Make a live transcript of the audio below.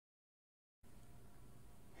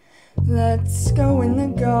Let's go in the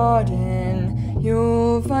garden,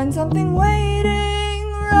 you'll find something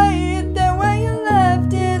waiting right there where you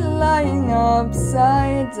left it, lying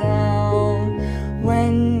upside down.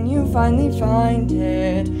 When you finally find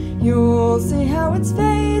it, you'll see how it's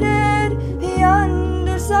faded. The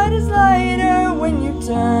underside is lighter when you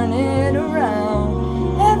turn it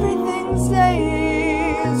around. Everything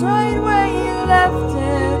stays right where you left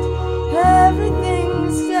it.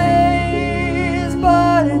 Everything stays,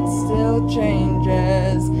 but it still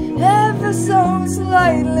changes ever so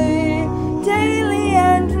slightly, daily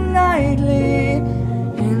and nightly,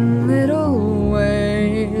 in little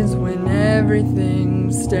ways when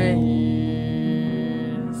everything stays.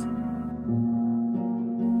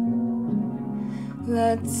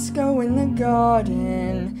 Let's go in the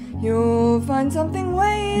garden, you'll find something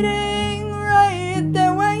waiting right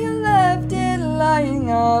there where you left it, lying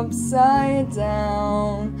upside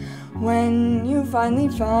down. When you finally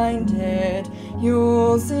find it,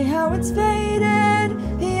 you'll see how it's faded.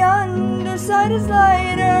 The underside is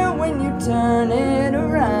lighter when you turn it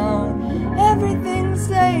around. Everything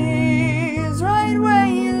stays right where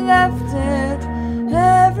you left it.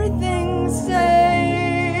 Everything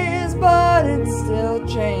stays, but it still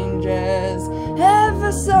changes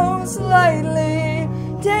ever so slightly,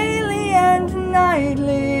 daily and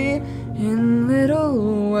nightly, in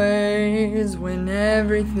little ways when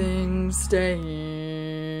everything stays.